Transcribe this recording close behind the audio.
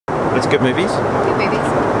It's good movies? Good movies.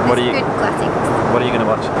 What are you? Good classics. What are you going to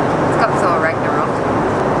watch? It's got Thor Ragnarok.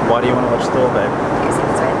 Why do you want to watch Thor, babe? Because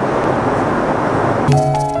it's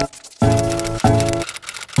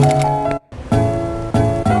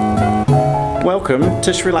red. Welcome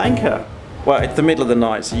to Sri Lanka. Well, it's the middle of the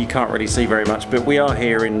night, so you can't really see very much, but we are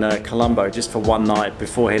here in Colombo just for one night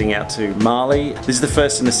before heading out to Mali. This is the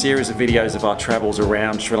first in a series of videos of our travels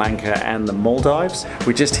around Sri Lanka and the Maldives.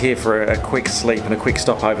 We're just here for a quick sleep and a quick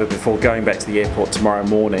stopover before going back to the airport tomorrow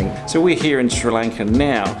morning. So we're here in Sri Lanka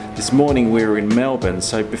now. This morning we were in Melbourne,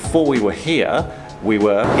 so before we were here, we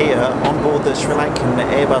were here on board the Sri Lankan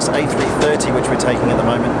Airbus A330, which we're taking at the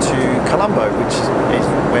moment to Colombo, which is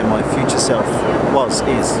where my future self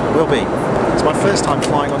will be. It's my first time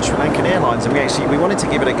flying on Sri Lankan Airlines, and we wanted to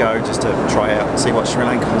give it a go just to try out and see what Sri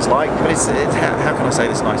Lanka was like. But how can I say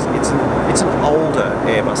this nicely? It's an older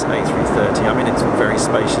Airbus A330. I mean, it's very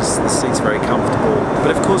spacious, the seats are very comfortable.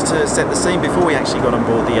 But of course, to set the scene, before we actually got on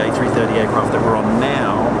board the A330 aircraft that we're on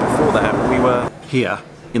now, before that we were here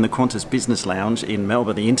in the Qantas Business Lounge in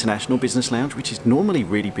Melbourne, the International Business Lounge, which is normally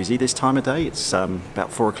really busy this time of day. It's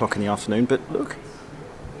about 4 o'clock in the afternoon, but look.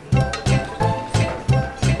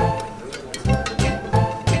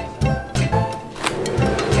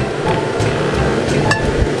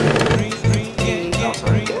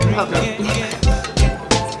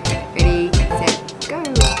 Ready, set, go!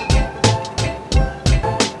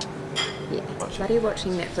 Yeah, bloody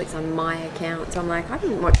watching Netflix on my account, so I'm like, I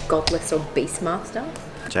didn't watch Godless or Beastmaster.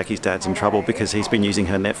 Jackie's dad's in trouble because he's been using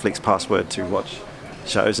her Netflix password to watch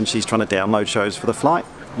shows, and she's trying to download shows for the flight.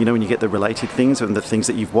 You know, when you get the related things and the things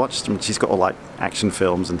that you've watched, and she's got all like action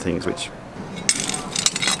films and things, which...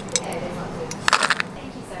 Thank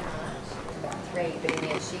you so much. About 3, but in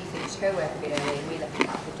the end she finished her work a bit early and we left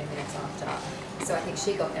about 15 minutes after. So I think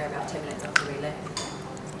she got there about 10 minutes after we left.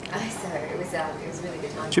 So it was a really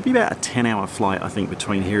good time. Should be about a 10-hour flight, I think,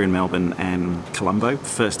 between here in Melbourne and Colombo.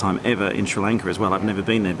 First time ever in Sri Lanka as well. I've never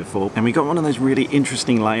been there before. And we got one of those really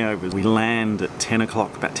interesting layovers. We land at 10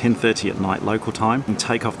 o'clock, about 10:30 at night local time, and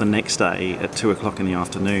take off the next day at 2 o'clock in the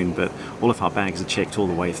afternoon. But all of our bags are checked all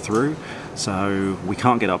the way through. So we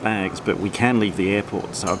can't get our bags, but we can leave the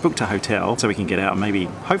airport. So I booked a hotel so we can get out and maybe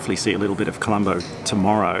hopefully see a little bit of Colombo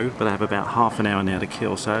tomorrow. But I have about half an hour now to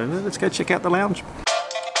kill. So let's go check out the lounge.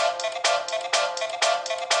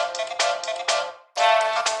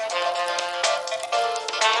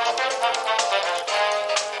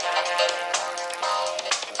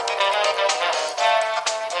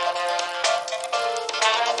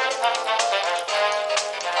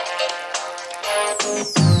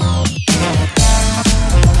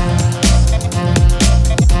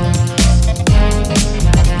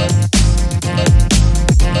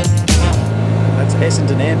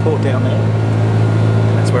 Airport down there.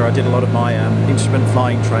 That's where I did a lot of my instrument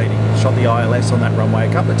flying training. Shot the ILS on that runway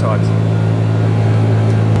a couple of times.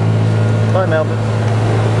 Bye, Melbourne.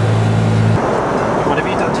 What have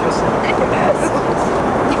you done to yourself?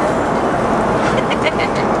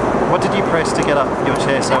 What did you press to get up your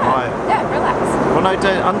chair so high? Yeah, relax. Well, no,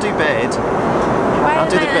 don't undo bed. Why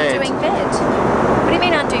undo am I undoing bed? What do you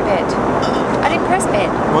mean undo bed? I didn't press bed.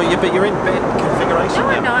 Well, but you're in bed configuration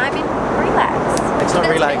No, now. no, I'm in relax. It's not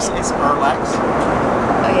relax, it's relax.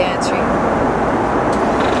 Oh yeah, it's true.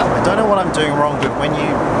 I don't know what I'm doing wrong, but when you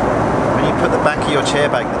put the back of your chair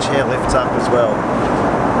back, the chair lifts up as well.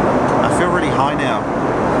 I feel really high now.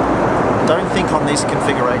 Don't think on this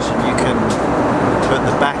configuration you can put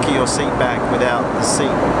the back of your seat back without the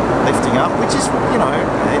seat lifting up, which is, you know,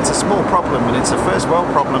 it's a small problem and it's a first world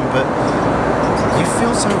problem, but you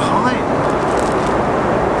feel so high.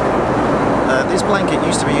 This blanket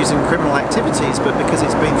used to be used in criminal activities, but because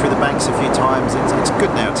it's been through the banks a few times, it's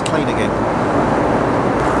good now, it's clean again.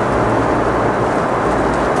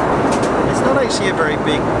 It's not actually a very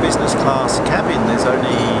big business class cabin. There's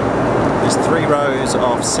 3 rows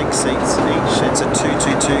of 6 seats each. It's a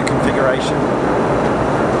 222 configuration.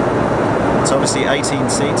 It's obviously 18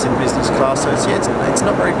 seats in business class, so it's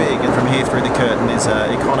not very big. And from here through the curtain is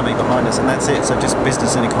economy behind us, and that's it. So just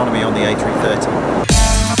business and economy on the A330.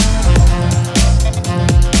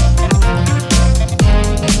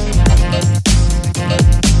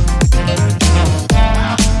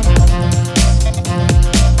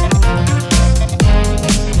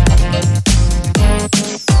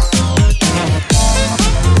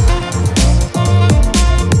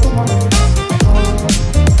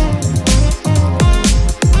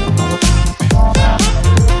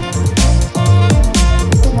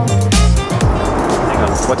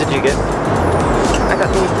 What did you get? I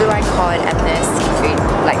got the blue-eye cod and the seafood,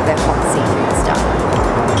 like the hot seafood stuff.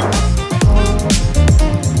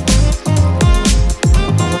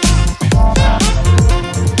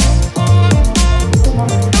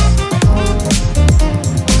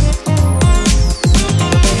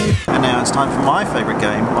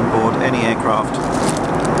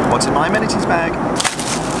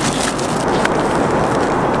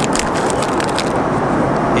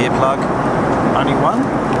 plug, only one,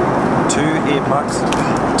 2 earplugs,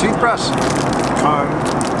 toothbrush, comb,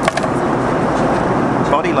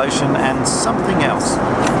 body lotion and something else.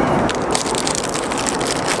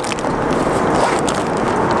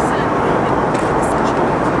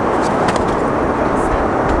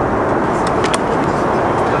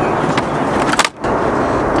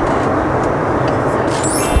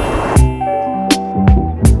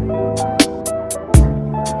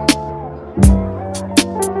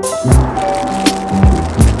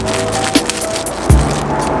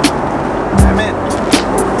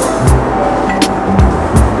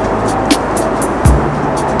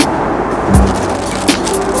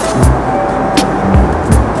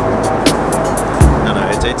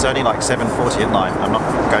 It's only like 7:40 at night. I'm not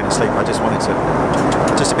going to sleep. I just wanted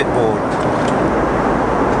to, just a bit bored.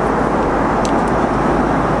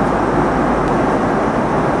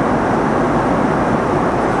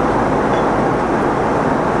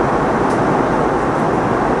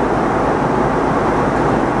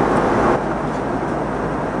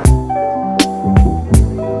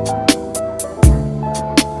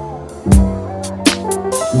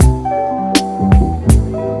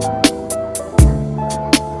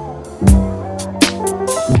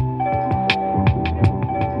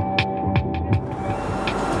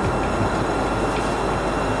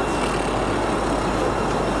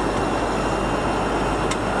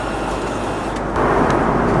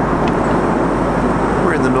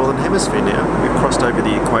 Hemisphere now. We've crossed over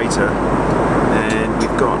the equator and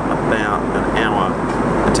we've got about an hour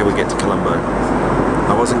until we get to Colombo.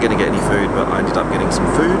 I wasn't going to get any food, but I ended up getting some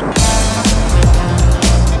food.